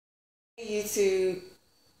Hey YouTube,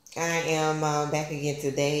 I am back again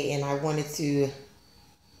today, and I wanted to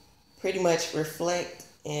pretty much reflect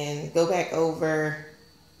and go back over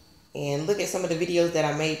and look at some of the videos that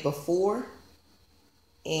I made before,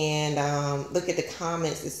 and look at the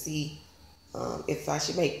comments to see if I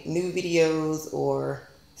should make new videos or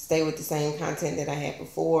stay with the same content that I had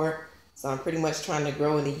before. So I'm pretty much trying to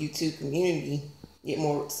grow in the YouTube community, get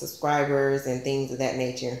more subscribers and things of that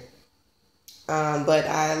nature. But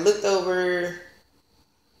I looked over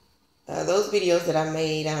those videos that I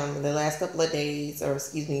made the last couple of days, or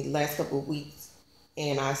excuse me, the last couple of weeks,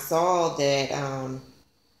 and I saw that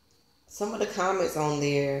some of the comments on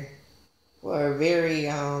there were very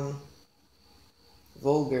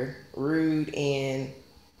vulgar, rude, and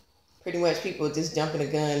pretty much people just jumping the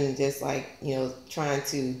gun and just trying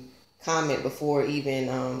to comment before even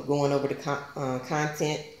going over the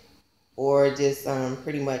content, or just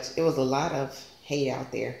pretty much it was a lot of hate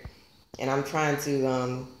out there, and I'm trying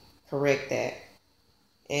to correct that.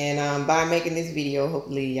 And by making this video,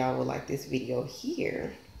 hopefully y'all will like this video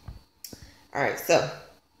here. All right, so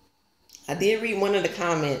I did read one of the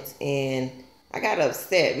comments and I got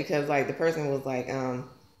upset because the person was like, all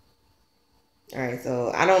right,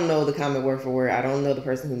 so I don't know the comment word for word. I don't know the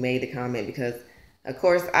person who made the comment because of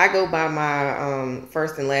course I go by my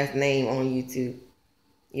first and last name on YouTube.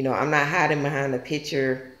 You know, I'm not hiding behind a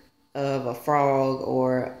picture of a frog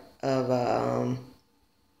or of a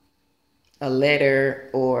letter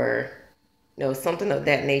or something of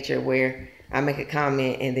that nature where I make a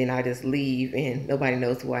comment and then I just leave and nobody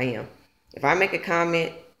knows who I am. If I make a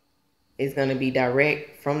comment, it's going to be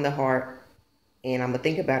direct from the heart, and I'm going to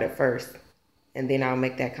think about it first, and then I'll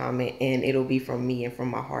make that comment, and it'll be from me and from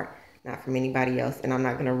my heart, not from anybody else. And I'm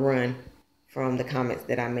not going to run from the comments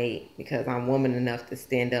that I made because I'm woman enough to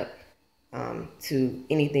stand up to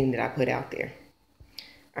anything that I put out there.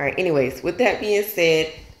 All right, anyways, with that being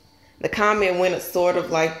said, the comment went sort of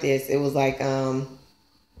like this. It was like,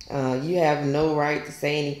 you have no right to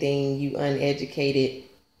say anything, you uneducated,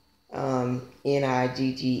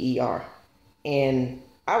 Nigger. And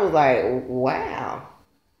I was like, wow.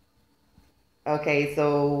 Okay,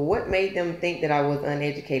 so what made them think that I was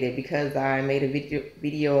uneducated? Because I made a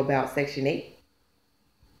video about Section 8?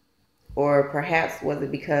 Or perhaps was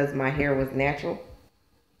it because my hair was natural?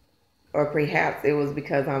 Or perhaps it was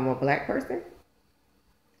because I'm a black person?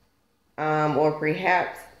 Or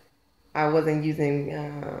perhaps I wasn't using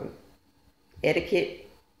etiquette,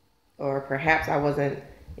 or perhaps I wasn't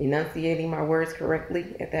enunciating my words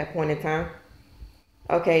correctly at that point in time.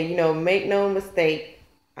 Okay, make no mistake,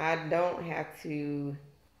 I don't have to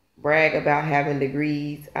brag about having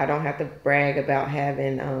degrees. I don't have to brag about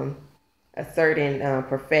having a certain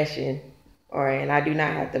profession, and I do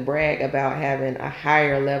not have to brag about having a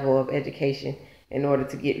higher level of education in order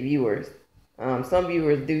to get viewers. Some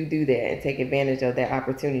viewers do that and take advantage of that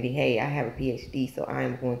opportunity. Hey, I have a PhD, so I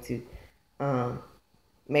am going to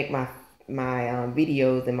make my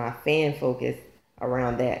videos and my fan focus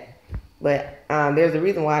around that. But there's a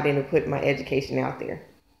reason why I didn't put my education out there.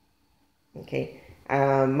 Okay,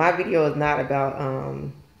 my video is not about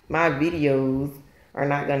my videos are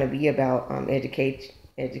not going to be about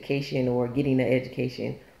education or getting an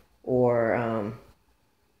education or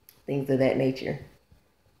things of that nature.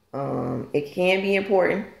 It can be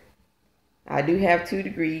important. I do have 2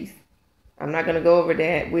 degrees. I'm not going to go over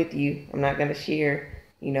that with you. I'm not going to share,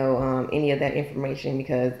 any of that information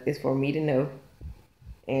because it's for me to know.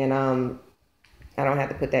 And I don't have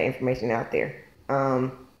to put that information out there.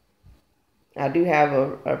 I do have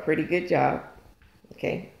a pretty good job.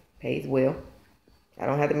 Okay, pays well. I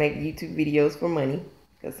don't have to make YouTube videos for money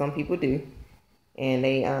because some people do. And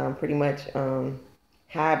they pretty much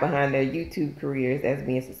hide behind their YouTube careers as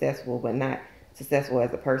being successful, but not successful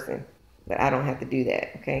as a person. But I don't have to do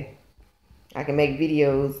that, okay? I can make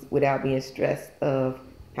videos without being stressed of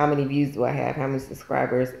how many views do I have, how many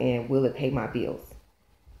subscribers, and will it pay my bills,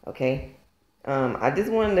 okay? I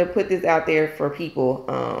just wanted to put this out there for people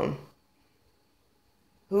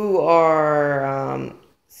who are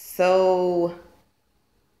so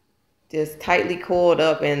just tightly coiled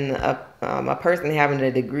up in a person having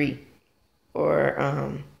a degree,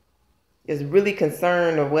 or is really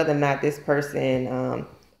concerned of whether or not this person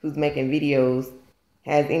who's making videos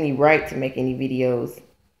has any right to make any videos,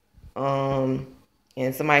 and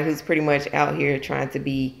somebody who's pretty much out here trying to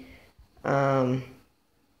be I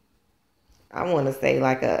want to say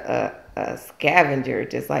like a scavenger,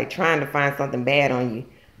 just like trying to find something bad on you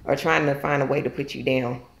or trying to find a way to put you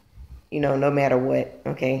down, no matter what.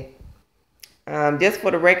 Okay, just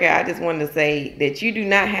for the record, I just wanted to say that you do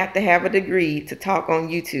not have to have a degree to talk on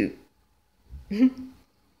YouTube.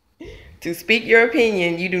 To speak your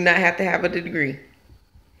opinion, you do not have to have a degree.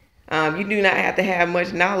 You do not have to have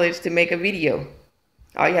much knowledge to make a video.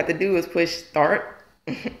 All you have to do is push start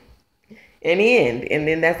and end, and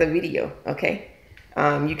then that's a video, okay?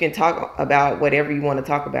 You can talk about whatever you want to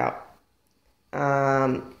talk about.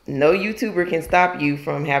 No YouTuber can stop you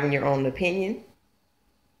from having your own opinion.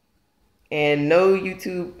 And no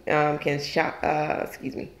YouTube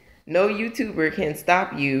no YouTuber can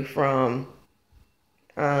stop you from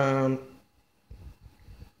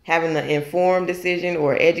having an informed decision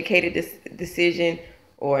or educated decision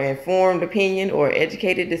or informed opinion or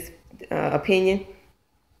educated opinion.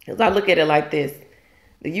 Because I look at it like this.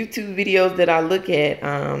 The YouTube videos that I look at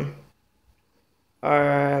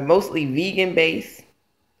are mostly vegan based,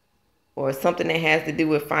 or something that has to do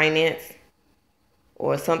with finance,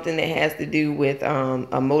 or something that has to do with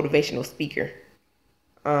a motivational speaker.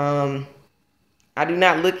 I do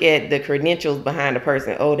not look at the credentials behind a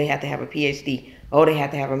person. Oh, they have to have a PhD. Oh, they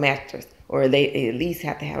have to have a master's. Or they at least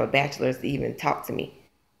have to have a bachelor's to even talk to me.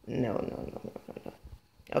 No.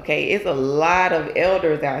 Okay, it's a lot of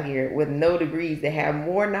elders out here with no degrees that have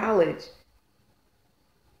more knowledge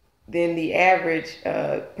than the average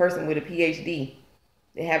person with a PhD.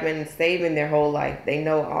 They have been saving their whole life. They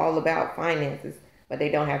know all about finances, but they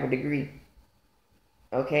don't have a degree.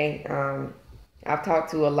 Okay, I've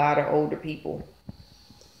talked to a lot of older people,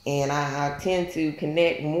 and I tend to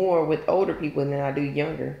connect more with older people than I do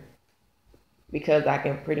younger, because I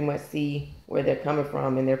can pretty much see where they're coming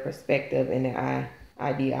from and their perspective and their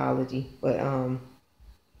ideology. But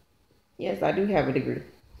yes, I do have a degree,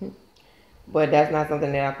 but that's not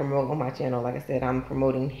something that I promote on my channel. Like I said, I'm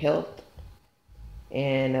promoting health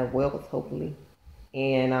and wealth, hopefully,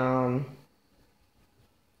 and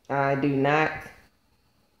I do not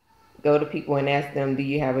go to people and ask them, do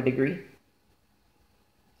you have a degree?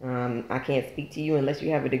 I can't speak to you unless you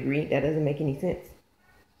have a degree. That doesn't make any sense.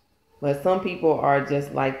 But some people are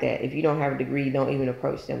just like that. If you don't have a degree, don't even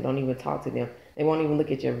approach them. Don't even talk to them. They won't even look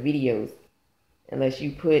at your videos unless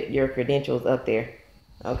you put your credentials up there.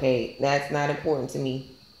 Okay, that's not important to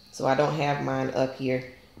me. So I don't have mine up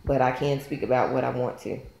here, but I can speak about what I want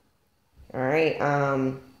to. All right.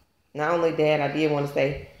 Not only that, I did want to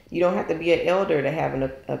say, you don't have to be an elder to have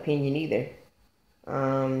an opinion either.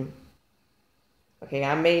 Okay,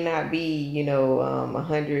 I may not be,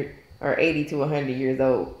 100 or 80 to 100 years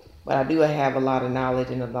old, but I do have a lot of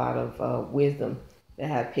knowledge and a lot of wisdom that I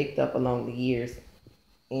have picked up along the years.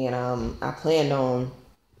 And I plan on,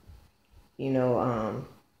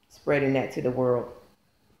 spreading that to the world.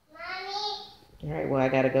 Mommy. All right, well, I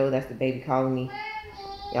got to go. That's the baby calling me.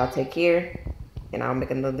 Y'all take care, and I'll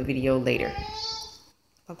make another video later.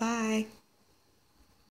 Bye-bye.